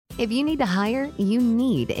If you need to hire, you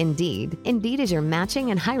need Indeed. Indeed is your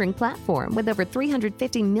matching and hiring platform with over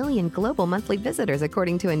 350 million global monthly visitors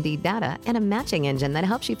according to Indeed data and a matching engine that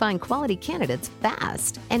helps you find quality candidates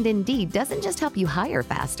fast. And Indeed doesn't just help you hire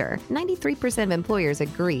faster. 93% of employers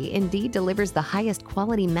agree Indeed delivers the highest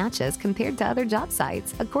quality matches compared to other job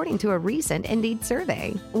sites, according to a recent Indeed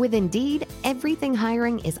survey. With Indeed, everything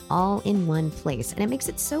hiring is all in one place, and it makes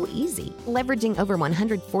it so easy. Leveraging over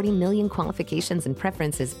 140 million qualifications and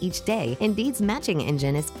preferences each day, Indeed's matching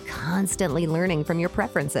engine is constantly learning from your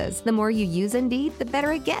preferences. The more you use Indeed, the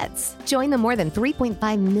better it gets. Join the more than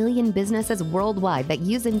 3.5 million businesses worldwide that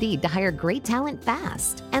use Indeed to hire great talent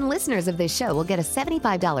fast. And listeners of this show will get a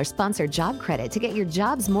 $75 sponsored job credit to get your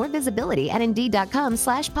jobs more visibility at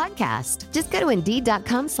Indeed.com/podcast. Just go to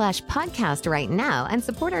Indeed.com/podcast right now and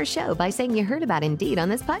support our show by saying you heard about Indeed on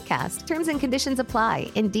this podcast. Terms and conditions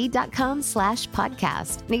apply.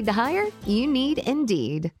 Indeed.com/podcast. Need to hire? You need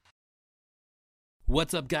Indeed.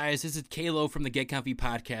 What's up, guys? This is Kalo from the Get Comfy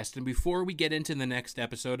Podcast, and before we get into the next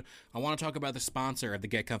episode, I want to talk about the sponsor of the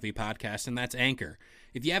Get Comfy Podcast, and that's Anchor.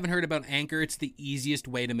 If you haven't heard about Anchor, it's the easiest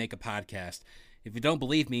way to make a podcast. If you don't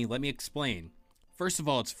believe me, let me explain. First of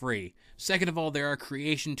all, it's free. Second of all, there are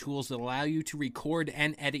creation tools that allow you to record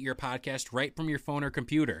and edit your podcast right from your phone or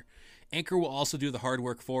computer. Anchor will also do the hard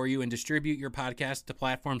work for you and distribute your podcast to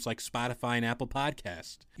platforms like Spotify and Apple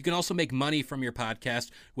Podcasts. You can also make money from your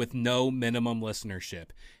podcast with no minimum listenership.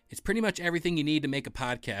 It's pretty much everything you need to make a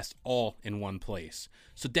podcast all in one place.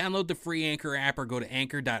 So download the free Anchor app or go to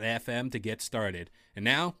anchor.fm to get started. And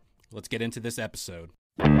now, let's get into this episode.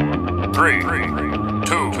 3,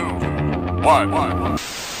 2, 1.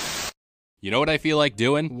 You know what I feel like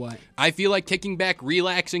doing? What? I feel like kicking back,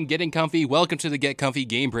 relaxing, getting comfy. Welcome to the Get Comfy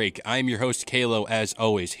Game Break. I'm your host, Kalo, as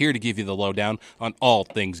always, here to give you the lowdown on all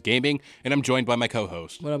things gaming, and I'm joined by my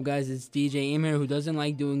co-host. What up, guys? It's DJ Aim here, who doesn't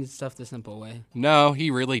like doing stuff the simple way. No, he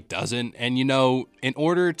really doesn't. And you know, in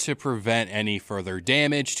order to prevent any further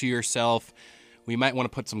damage to yourself, we might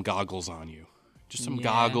want to put some goggles on you. Just some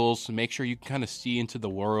goggles to make sure you can kind of see into the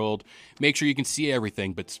world. Make sure you can see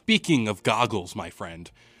everything. But speaking of goggles, my friend,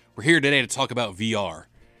 we're here today to talk about VR.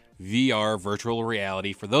 VR, virtual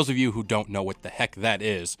reality. For those of you who don't know what the heck that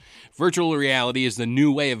is, virtual reality is the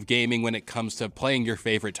new way of gaming when it comes to playing your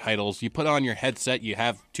favorite titles. You put on your headset, you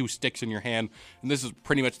have 2 sticks in your hand, and this is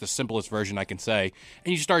pretty much the simplest version I can say,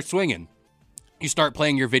 and you start swinging. You start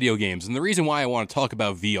playing your video games. And the reason why I want to talk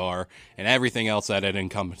about VR and everything else that it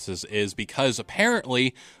encompasses is because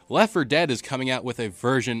apparently Left 4 Dead is coming out with a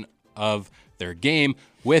version of their game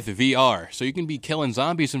with VR. So you can be killing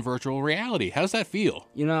zombies in virtual reality. How's that feel?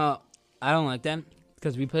 You know, I don't like that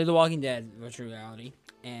because we played The Walking Dead virtual reality,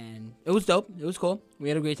 and it was dope. It was cool. We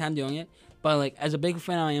had a great time doing it. But like, as a big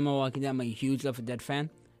fan I am of Walking Dead, I'm a huge Left 4 Dead fan.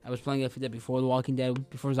 I was playing Left 4 Dead before The Walking Dead,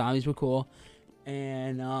 before zombies were cool.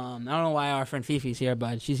 And I don't know why our friend Fifi's here,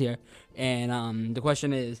 but she's here. And the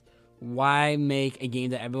question is, why make a game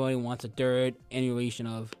that everybody wants a third iteration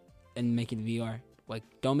of and make it VR? Like,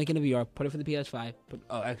 don't make it a VR. Put it for the PS5.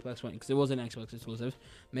 Xbox One, because it wasn't Xbox exclusive.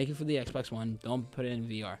 Make it for the Xbox One. Don't put it in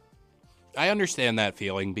VR. I understand that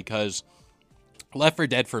feeling because Left 4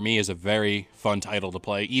 Dead for me is a very fun title to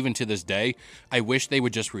play, even to this day. I wish they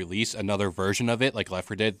would just release another version of it, like Left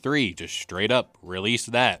 4 Dead 3. Just straight up release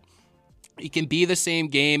that. It can be the same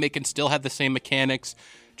game. It can still have the same mechanics.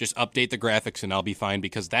 Just update the graphics and I'll be fine,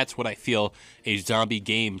 because that's what I feel a zombie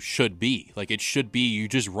game should be. Like, it should be, you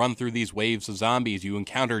just run through these waves of zombies. You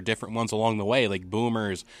encounter different ones along the way, like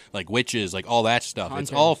boomers, like witches, like all that stuff. Hunters.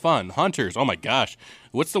 It's all fun. Hunters, oh my gosh.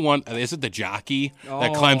 What's the one, is it the jockey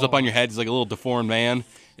that climbs up on your head? He's like a little deformed man.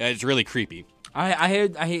 It's really creepy. I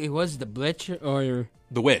heard it was the Blitch or...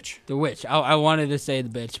 The witch. The witch. I wanted to say the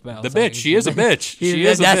bitch, but I was The bitch. She is a bitch. She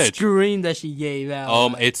is a bitch. That scream that she gave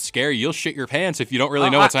out. It's scary. You'll shit your pants if you don't really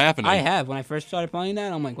know what's happening. I have. When I first started playing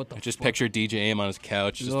that, I'm like, what the fuck? Just picture DJ Aim on his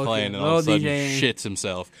couch, just Little playing, kid. and all of a sudden DJ Aim. shits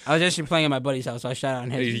himself. I was actually playing at my buddy's house, so I shot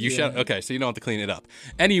on his. Okay, so you don't have to clean it up.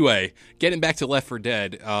 Anyway, getting back to Left 4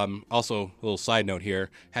 Dead, also, a little side note here.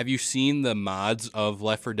 Have you seen the mods of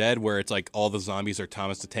Left 4 Dead where it's like all the zombies are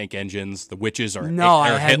Thomas the Tank Engines, the witches are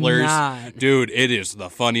I have Hitlers? not. Dude, it is the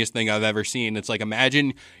funniest thing I've ever seen. It's like,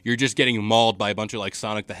 imagine you're just getting mauled by a bunch of like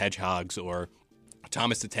Sonic the Hedgehogs or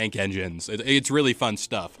Thomas the Tank Engines. It's really fun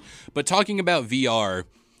stuff. But talking about VR,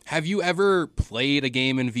 have you ever played a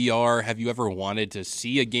game in VR? Have you ever wanted to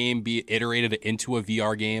see a game be iterated into a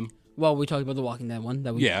VR game? Well, we talked about the Walking Dead one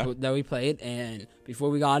that we played, and before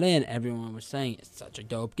we got in, everyone was saying it's such a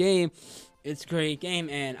dope game. It's a great game,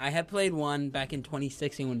 and I had played one back in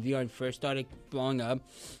 2016 when VR first started blowing up.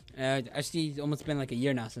 Actually, it's almost been like a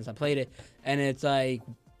year now since I played it, and it's like,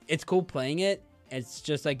 it's cool playing it, It's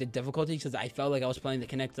just like the difficulty because I felt like I was playing the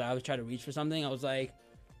Kinect. So I was trying to reach for something. I was like,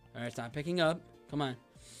 all right, it's not picking up. Come on.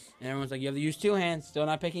 And everyone's like, you have to use 2 hands. Still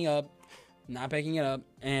not picking up. Not picking it up.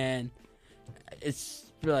 And it's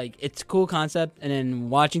like, it's a cool concept. And then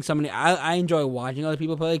watching somebody, I enjoy watching other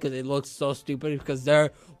people play because it looks so stupid because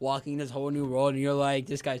they're walking this whole new world. And you're like,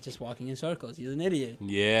 this guy's just walking in circles. He's an idiot.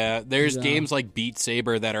 Yeah, there's games like Beat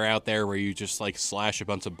Saber that are out there where you just like slash a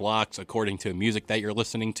bunch of blocks according to music that you're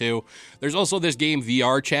listening to. There's also this game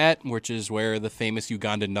VR Chat, which is where the famous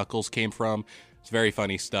Ugandan Knuckles came from. It's very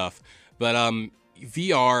funny stuff. But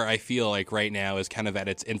VR, I feel like right now is kind of at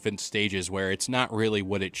its infant stages where it's not really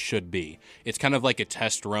what it should be. It's kind of like a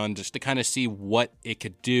test run just to kind of see what it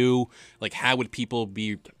could do, like how would people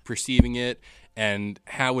be perceiving it, and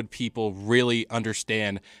how would people really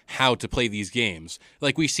understand how to play these games.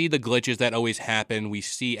 Like we see the glitches that always happen. We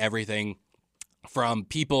see everything from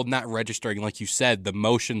people not registering, like you said, the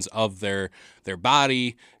motions of their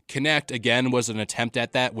body. Kinect, again, was an attempt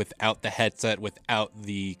at that without the headset, without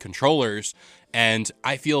the controllers. And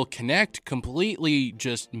I feel Kinect completely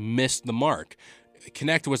just missed the mark.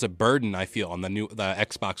 Kinect was a burden, I feel, on the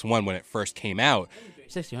Xbox One when it first came out.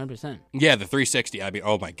 100%. Yeah, the 360. I mean,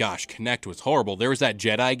 oh my gosh, Kinect was horrible. There was that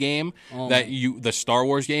Jedi game, the Star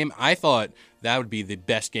Wars game. I thought that would be the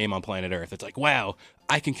best game on planet Earth. It's like, wow,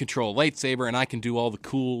 I can control a lightsaber and I can do all the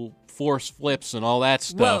cool force flips and all that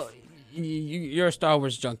stuff. Well, you're a Star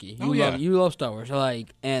Wars junkie. You love Star Wars.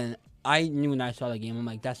 And I knew when I saw that game, I'm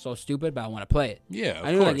like, that's so stupid, but I want to play it. Yeah,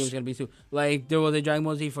 I knew that game was going to be stupid. Like, there was a Dragon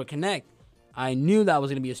Ball Z for Kinect. I knew that was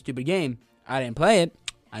going to be a stupid game. I didn't play it.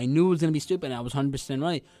 I knew it was going to be stupid, and I was 100%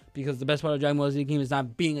 right. Because the best part of Dragon Ball Z game is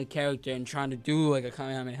not being a character and trying to do, like, a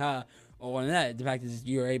Kamehameha or one of that. The fact is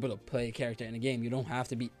you're able to play a character in a game. You don't have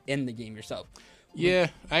to be in the game yourself. Yeah,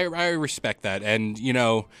 I respect that. And,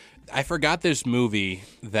 I forgot this movie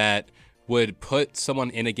that would put someone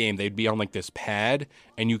in a game. They'd be on, like, this pad,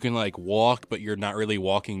 and you can, like, walk, but you're not really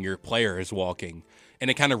walking. Your player is walking. And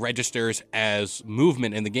it kind of registers as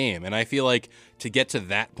movement in the game. And I feel like to get to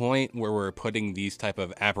that point where we're putting these type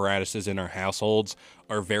of apparatuses in our households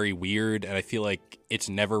are very weird. And I feel like it's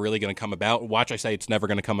never really going to come about. Watch, I say it's never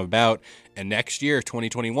going to come about. And next year,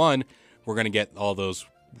 2021, we're going to get all those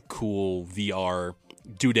cool VR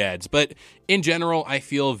doodads. But in general, I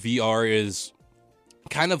feel VR is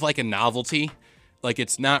kind of like a novelty. Like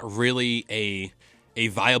it's not really a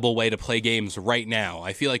viable way to play games right now.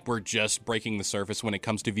 I feel like we're just breaking the surface when it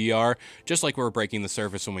comes to VR, just like we're breaking the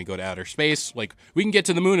surface when we go to outer space. Like, we can get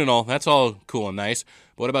to the moon and all. That's all cool and nice.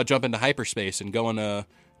 But what about jumping to hyperspace and going to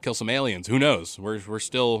kill some aliens? Who knows? We're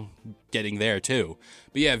still getting there, too.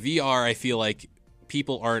 But yeah, VR, I feel like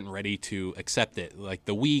people aren't ready to accept it. Like,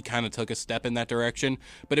 the Wii kind of took a step in that direction,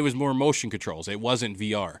 but it was more motion controls. It wasn't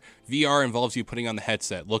VR. VR involves you putting on the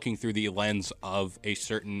headset, looking through the lens of a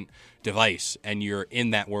certain device, and you're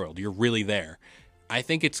in that world. You're really there. I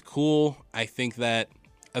think it's cool. I think that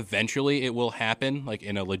eventually it will happen, like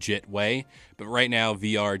in a legit way, but right now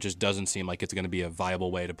VR just doesn't seem like it's going to be a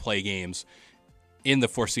viable way to play games in the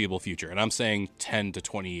foreseeable future, and I'm saying 10 to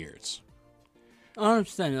 20 years.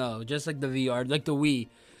 100% no. Just like the VR, like the Wii.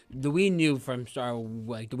 The Wii knew from start,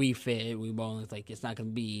 like the Wii Fit, Wii Ball, it's like it's not going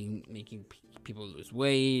to be making people lose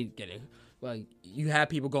weight, like you have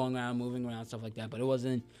people going around, moving around, stuff like that, but it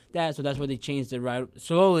wasn't that, so that's why they changed it right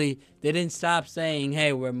slowly. They didn't stop saying,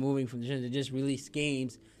 hey, we're moving from the show. They just released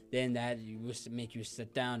games, then that was to make you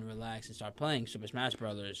sit down, relax, and start playing Super Smash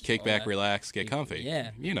Brothers. Kick back, relax, get comfy.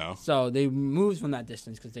 Yeah. So they moved from that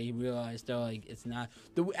distance because they realized they're like, it's not.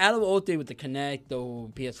 Out of all three with the Kinect, the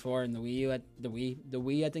PS4, and the Wii, the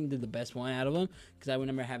Wii I think did the best one out of them because I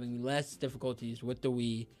remember having less difficulties with the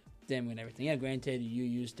Wii than with everything. Yeah, granted, you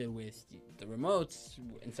used it with the remotes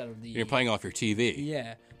instead of the. You're playing off your TV.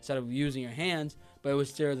 Yeah, instead of using your hands, but it was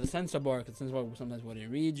still the sensor bar because sensor bar sometimes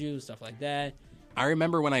wouldn't read you, stuff like that. I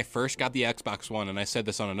remember when I first got the Xbox One, and I said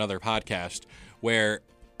this on another podcast, where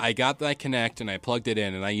I got that Kinect and I plugged it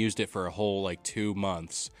in and I used it for a whole 2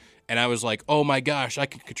 months. And I was like, oh my gosh, I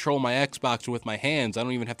can control my Xbox with my hands. I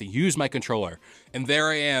don't even have to use my controller. And there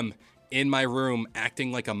I am in my room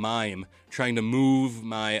acting like a mime, trying to move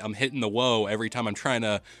I'm hitting the whoa every time I'm trying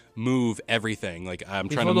to move everything. Like I'm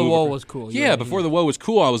trying to move. Before the whoa was cool. Yeah, before the whoa was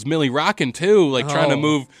cool. I was Millie rocking too, trying to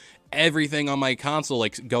move everything on my console,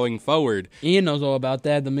 going forward. Ian knows all about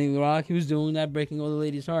that. The Millie Rock, he was doing that, breaking all the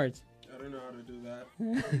ladies' hearts. I don't know how to do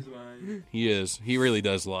that. He's lying. He is. He really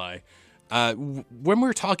does lie. When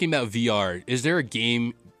we're talking about VR, is there a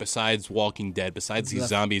game besides Walking Dead, besides these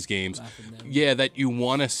zombies games, that you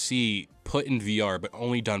want to see put in VR, but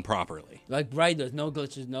only done properly? Right, there's no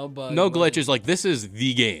glitches, no bugs. No glitches, this is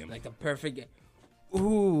the game. Like the perfect game.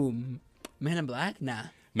 Ooh, Men in Black? Nah.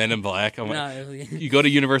 Men in Black. I'm No, like, you go to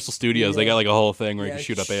Universal Studios, they Yeah. got like a whole thing where you Yeah. can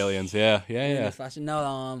shoot up aliens. Yeah.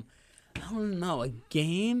 No, I don't know. A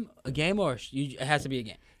game or it has to be a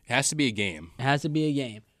game. It has to be a game. It has to be a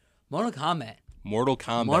game. Mortal Kombat. Mortal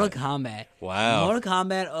Kombat. Mortal Kombat. Wow. Mortal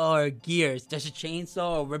Kombat or Gears. Just a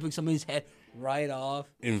chainsaw or ripping somebody's head right off.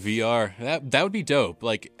 In VR, that would be dope.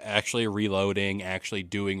 Like actually reloading, actually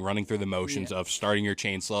running through the motions of starting your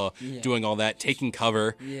chainsaw, doing all that, taking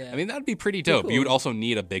cover. Yeah. I mean, that'd be pretty dope. Cool. You would also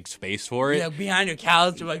need a big space for it. Yeah, behind your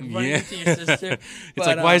couch, like running into your sister. It's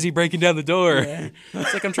like, why is he breaking down the door?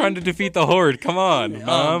 It's like, I'm trying to defeat the horde. Come on,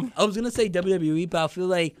 Mom. I was gonna say WWE, but I feel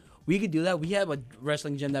like we could do that. We have a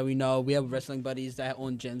wrestling gym that we know. We have wrestling buddies that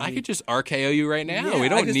own gyms. I could just RKO you right now. Yeah, we I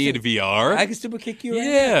don't could need VR. I could super kick you. Right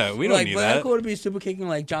Yeah, now. we don't like, need but that. How cool would it be super kicking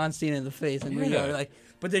like John Cena in the face and Yeah. you're like,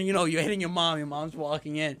 but then you're hitting your mom. Your mom's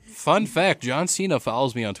walking in. Fun fact: John Cena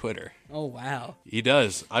follows me on Twitter. Oh wow. He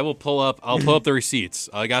does. I'll pull up the receipts.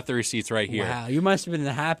 I got the receipts right here. Wow, you must have been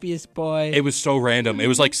the happiest boy. It was so random. It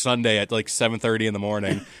was like Sunday at like 7:30 in the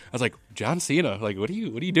morning. I was like, John Cena, like, what are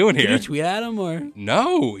you doing Did here? you tweet at him or?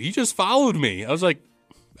 No, he just followed me. I was like,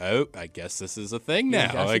 oh, I guess this is a thing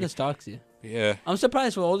now. John Like, Cena stalks you. yeah, I'm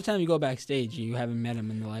surprised for all the time you go backstage, you haven't met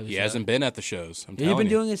him in the live. he hasn't been at the shows. I'm You've telling been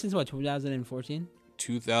you. doing it since what? 2014,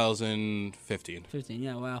 2015. 15.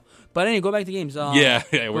 Yeah, wow. But anyway, go back to games. Yeah,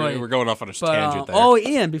 boy. we're going off on a But, tangent there. oh,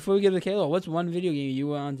 Ian, before we get to Kalo, what's one video game you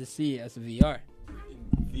wanted to see as a VR?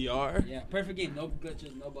 VR. Yeah, perfect game. No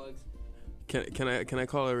glitches, no bugs. Can I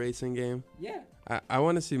call it a racing game? Yeah. I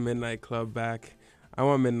want to see Midnight Club back. I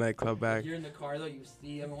want Midnight Club back. You're in the car though. You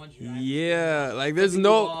see everyone driving. Yeah, like there's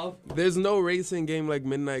no racing game like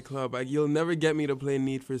Midnight Club. Like you'll never get me to play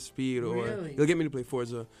Need for Speed or Really? you'll get me to play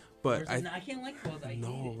Forza. But I can't like Forza. I hate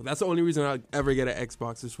no, it. that's the only reason I'll ever get an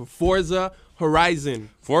Xbox is for Forza Horizon.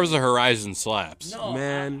 Forza Horizon slaps. No,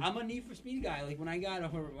 Man. I'm a Need for Speed guy. Like when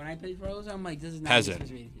I played Forza, I'm like, this is not Peasant. Need for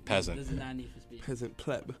Speed. Peasant. This is not Need for Speed. Peasant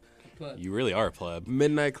pleb. But You really are a pleb.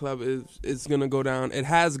 Midnight Club is gonna go down. It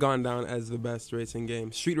has gone down as the best racing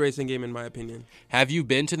game, street racing game in my opinion. Have you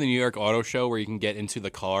been to the New York Auto Show where you can get into the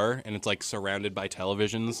car and it's like surrounded by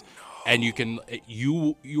televisions, and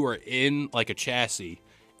you are in like a chassis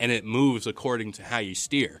and it moves according to how you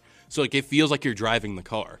steer. So like it feels like you're driving the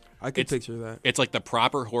car. I could picture that. It's like the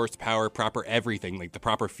proper horsepower, proper everything, like the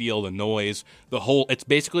proper feel, the noise, the whole. It's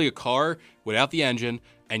basically a car without the engine,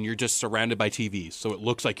 and you're just surrounded by TVs. So it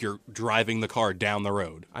looks like you're driving the car down the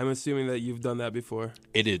road. I'm assuming that you've done that before.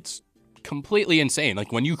 It is completely insane.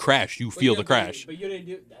 Like when you crash, you feel the crash. But you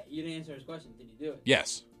didn't answer his question. Did you do it?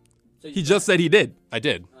 Yes, So you He just said he did. I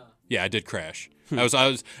did. Yeah, I did crash. I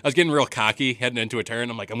was getting real cocky heading into a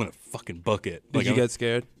turn. I'm like, I'm gonna fucking book it. Did Like, you I'm- get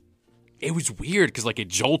scared? It was weird because like it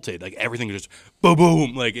jolted, like everything just boom,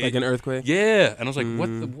 boom, like Like an earthquake? Yeah, and I was like,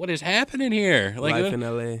 what is happening here? Like, Life in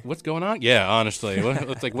LA. what's going on? Yeah, honestly,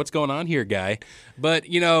 it's like, what's going on here, guy? But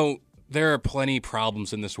there are plenty of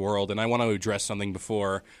problems in this world, and I want to address something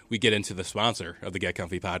before we get into the sponsor of the Get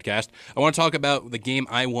Comfy podcast. I want to talk about the game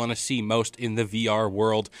I want to see most in the VR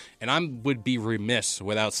world, and I would be remiss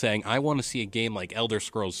without saying I want to see a game like Elder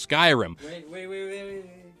Scrolls Skyrim. Wait.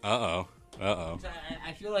 Uh-oh.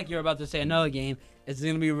 I feel like you're about to say another game. It's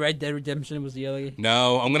gonna be Red Dead Redemption. Was the other game?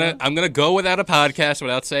 No, I'm gonna go without a podcast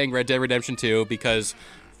without saying Red Dead Redemption 2 because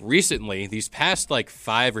recently, these past like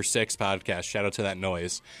 5 or 6 podcasts, shout out to that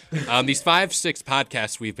noise, these 5-6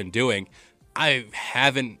 podcasts we've been doing, I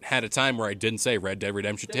haven't had a time where I didn't say Red Dead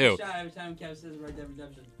Redemption 2. Every time Kev says Red Dead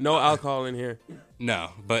Redemption. No alcohol in here.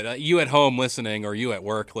 No, but you at home listening or you at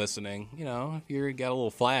work listening, if you got a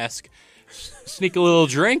little flask, sneak a little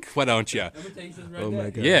drink, why don't you? Every time he says Red Oh Dead. my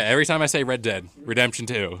god. Yeah, every time I say Red Dead Redemption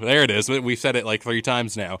 2, there it is. We've said it like 3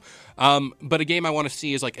 times now. But a game I want to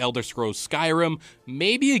see is like Elder Scrolls Skyrim,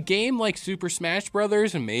 maybe a game like Super Smash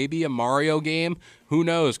Brothers, and maybe a Mario game. Who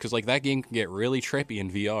knows? Because like that game can get really trippy in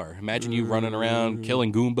VR. Imagine you running around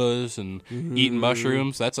killing Goombas and eating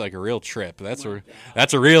mushrooms. That's like a real trip. That's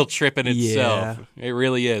a real trip in itself. It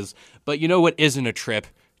really is. But you know what isn't a trip?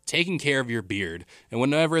 Taking care of your beard. And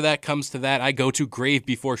whenever that comes to that, I go to Grave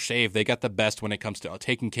Before Shave. They got the best when it comes to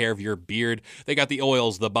taking care of your beard. They got the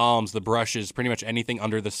oils, the balms, the brushes, pretty much anything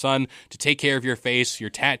under the sun to take care of your face, your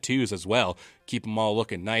tattoos as well. Keep them all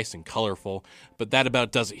looking nice and colorful. But that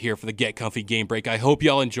about does it here for the Get Comfy Game Break. I hope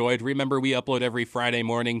y'all enjoyed. Remember, we upload every Friday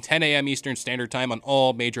morning, 10 a.m. Eastern Standard Time on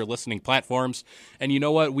all major listening platforms. And you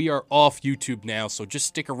know what? We are off YouTube now, so just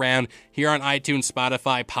stick around here on iTunes,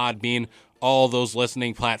 Spotify, Podbean, all those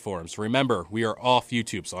listening platforms. Remember, we are off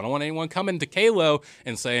YouTube, so I don't want anyone coming to Kalo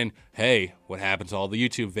and saying, hey, what happened to all the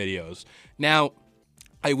YouTube videos? Now,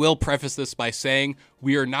 I will preface this by saying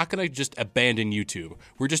we are not going to just abandon YouTube.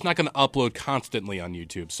 We're just not going to upload constantly on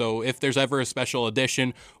YouTube. So if there's ever a special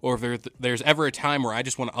edition, or if there's ever a time where I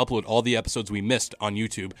just want to upload all the episodes we missed on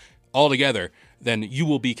YouTube all together, then you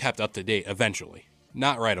will be kept up to date eventually.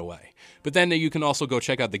 Not right away. But then you can also go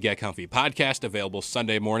check out the Get Comfy podcast, available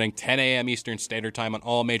Sunday morning, 10 a.m. Eastern Standard Time on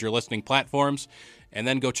all major listening platforms. And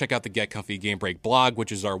then go check out the Get Comfy Game Break blog,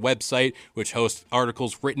 which is our website, which hosts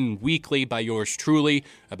articles written weekly by yours truly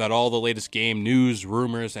about all the latest game news,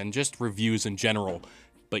 rumors, and just reviews in general.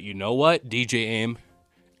 But you know what, DJ Aim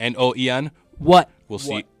and Ian? What? We'll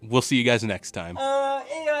see you guys next time.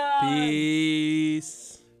 Peace.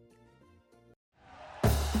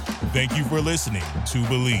 Thank you for listening to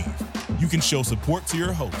Believe. You can show support to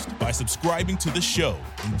your host by subscribing to the show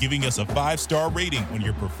and giving us a 5-star rating on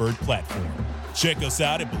your preferred platform. Check us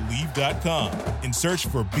out at Believe.com and search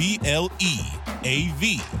for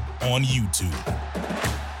BLEAV on YouTube.